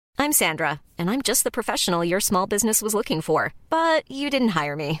I'm Sandra, and I'm just the professional your small business was looking for. But you didn't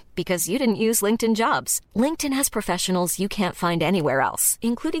hire me because you didn't use LinkedIn Jobs. LinkedIn has professionals you can't find anywhere else,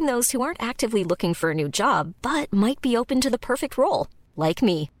 including those who aren't actively looking for a new job, but might be open to the perfect role, like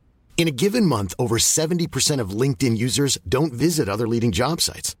me. In a given month, over 70% of LinkedIn users don't visit other leading job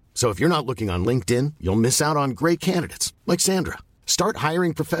sites. So if you're not looking on LinkedIn, you'll miss out on great candidates like Sandra. Start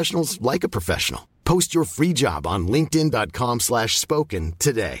hiring professionals like a professional. Post your free job on linkedin.com/spoken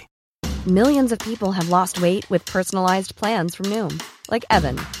today. Millions of people have lost weight with personalized plans from Noom. Like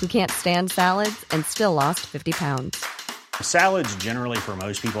Evan, who can't stand salads and still lost 50 pounds. Salads generally for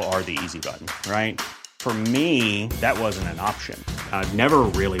most people are the easy button, right? For me, that wasn't an option. I never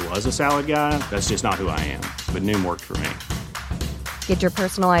really was a salad guy. That's just not who I am. But Noom worked for me. Get your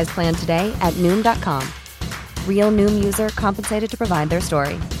personalized plan today at Noom.com. Real Noom user compensated to provide their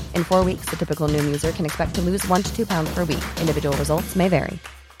story. In 4 weeks, the typical Noom user can expect to lose 1 to 2 pounds per week. Individual results may vary.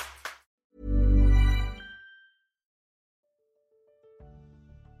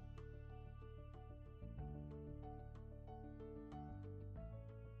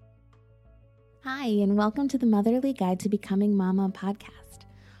 Hi, and welcome to the Motherly Guide to Becoming Mama podcast.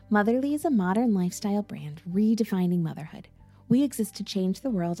 Motherly is a modern lifestyle brand redefining motherhood. We exist to change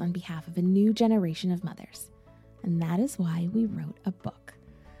the world on behalf of a new generation of mothers. And that is why we wrote a book.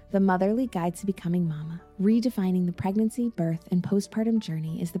 The Motherly Guide to Becoming Mama, redefining the pregnancy, birth, and postpartum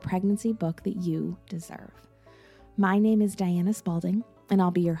journey is the pregnancy book that you deserve. My name is Diana Spalding, and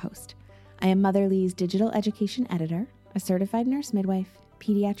I'll be your host. I am Motherly's digital education editor, a certified nurse midwife,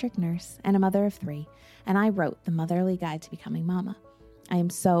 pediatric nurse, and a mother of 3, and I wrote The Motherly Guide to Becoming Mama. I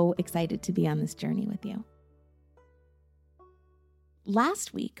am so excited to be on this journey with you.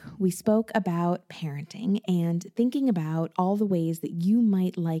 Last week, we spoke about parenting and thinking about all the ways that you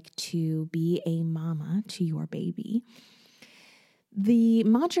might like to be a mama to your baby. The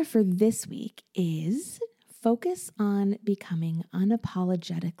mantra for this week is focus on becoming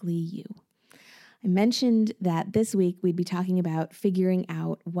unapologetically you. I mentioned that this week we'd be talking about figuring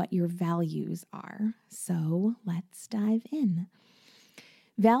out what your values are. So let's dive in.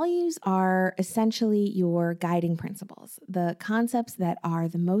 Values are essentially your guiding principles, the concepts that are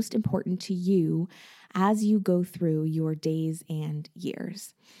the most important to you as you go through your days and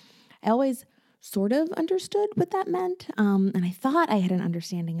years. I always sort of understood what that meant, and I thought I had an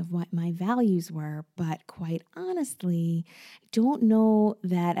understanding of what my values were, but quite honestly, I don't know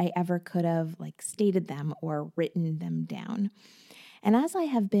that I ever could have stated them or written them down. And as I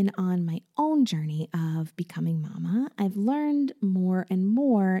have been on my own journey of becoming mama, I've learned more and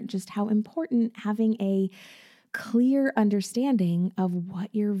more just how important having a clear understanding of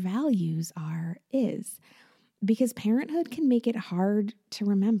what your values are is, because parenthood can make it hard to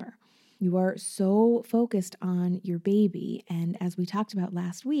remember. You are so focused on your baby, and as we talked about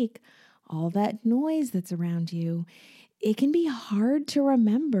last week, all that noise that's around you, it can be hard to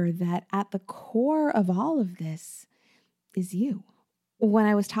remember that at the core of all of this is you. When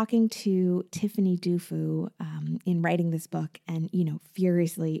I was talking to Tiffany Dufu in writing this book and,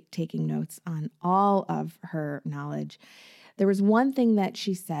 furiously taking notes on all of her knowledge, there was one thing that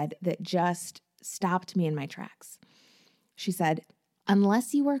she said that just stopped me in my tracks. She said,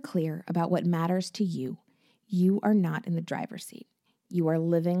 "Unless you are clear about what matters to you, you are not in the driver's seat. You are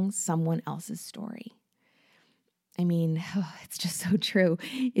living someone else's story." I mean, it's just so true.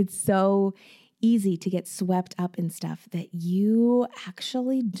 It's so easy to get swept up in stuff that you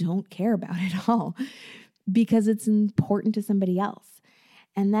actually don't care about at all because it's important to somebody else.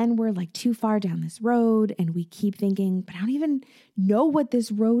 And then we're too far down this road and we keep thinking, but I don't even know what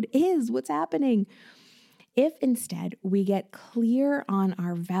this road is. What's happening? If instead we get clear on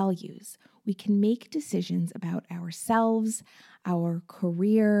our values, we can make decisions about ourselves, our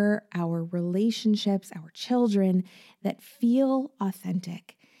career, our relationships, our children that feel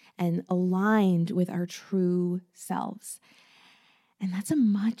authentic and aligned with our true selves. And that's a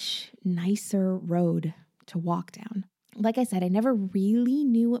much nicer road to walk down. Like I said, I never really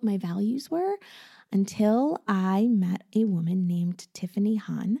knew what my values were until I met a woman named Tiffany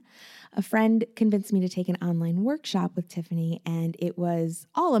Han. A friend convinced me to take an online workshop with Tiffany, and it was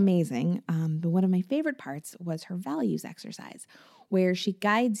all amazing. But one of my favorite parts was her values exercise, where she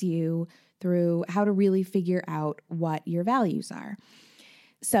guides you through how to really figure out what your values are.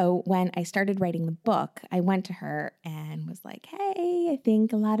 So when I started writing the book, I went to her and was like, hey, I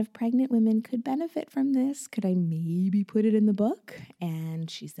think a lot of pregnant women could benefit from this. Could I maybe put it in the book?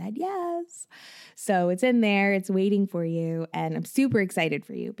 And she said, yes. So it's in there. It's waiting for you. And I'm super excited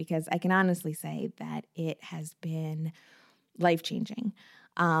for you because I can honestly say that it has been life-changing.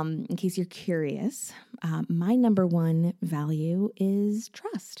 In case you're curious, my number one value is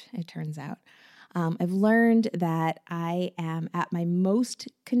trust, it turns out. I've learned that I am at my most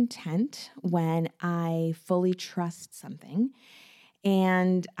content when I fully trust something,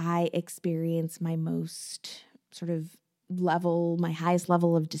 and I experience my most my highest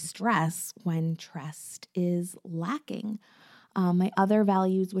level of distress when trust is lacking. My other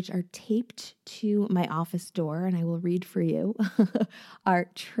values, which are taped to my office door, and I will read for you, are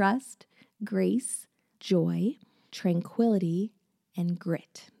trust, grace, joy, tranquility, and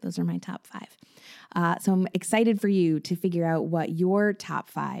grit. Those are my top 5. So I'm excited for you to figure out what your top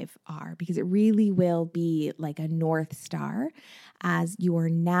 5 are, because it really will be like a North Star as you're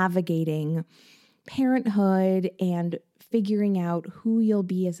navigating parenthood and figuring out who you'll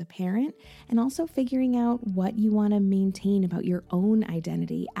be as a parent, and also figuring out what you want to maintain about your own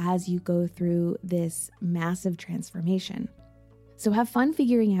identity as you go through this massive transformation. So have fun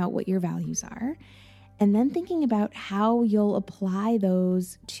figuring out what your values are, and then thinking about how you'll apply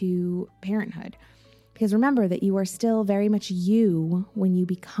those to parenthood. Because remember that you are still very much you when you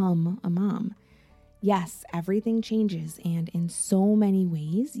become a mom. Yes, everything changes, and in so many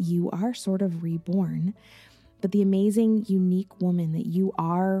ways, you are sort of reborn. But the amazing, unique woman that you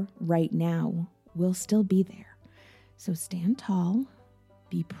are right now will still be there. So stand tall,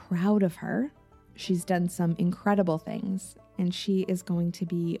 be proud of her. She's done some incredible things, and she is going to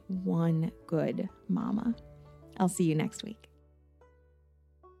be one good mama. I'll see you next week.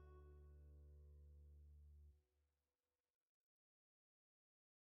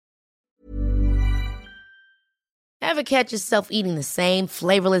 Ever catch yourself eating the same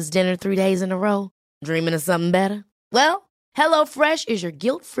flavorless dinner 3 days in a row? Dreaming of something better? Well, HelloFresh is your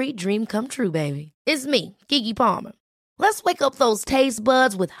guilt-free dream come true, baby. It's me, Keke Palmer. Let's wake up those taste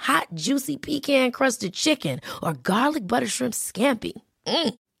buds with hot, juicy pecan-crusted chicken or garlic butter shrimp scampi.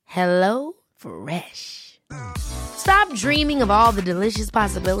 Hello Fresh. Stop dreaming of all the delicious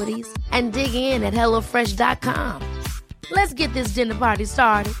possibilities and dig in at HelloFresh.com. Let's get this dinner party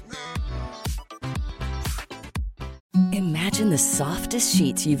started. Imagine the softest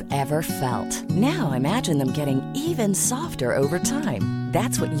sheets you've ever felt. Now imagine them getting even softer over time.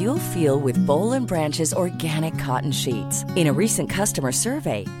 That's what you'll feel with Boll & Branch's organic cotton sheets. In a recent customer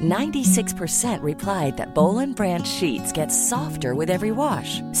survey, 96% replied that Boll & Branch sheets get softer with every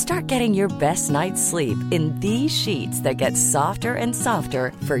wash. Start getting your best night's sleep in these sheets that get softer and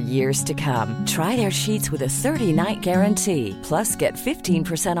softer for years to come. Try their sheets with a 30-night guarantee. Plus, get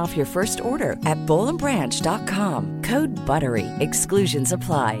 15% off your first order at bollandbranch.com. Code BUTTERY. Exclusions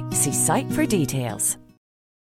apply. See site for details.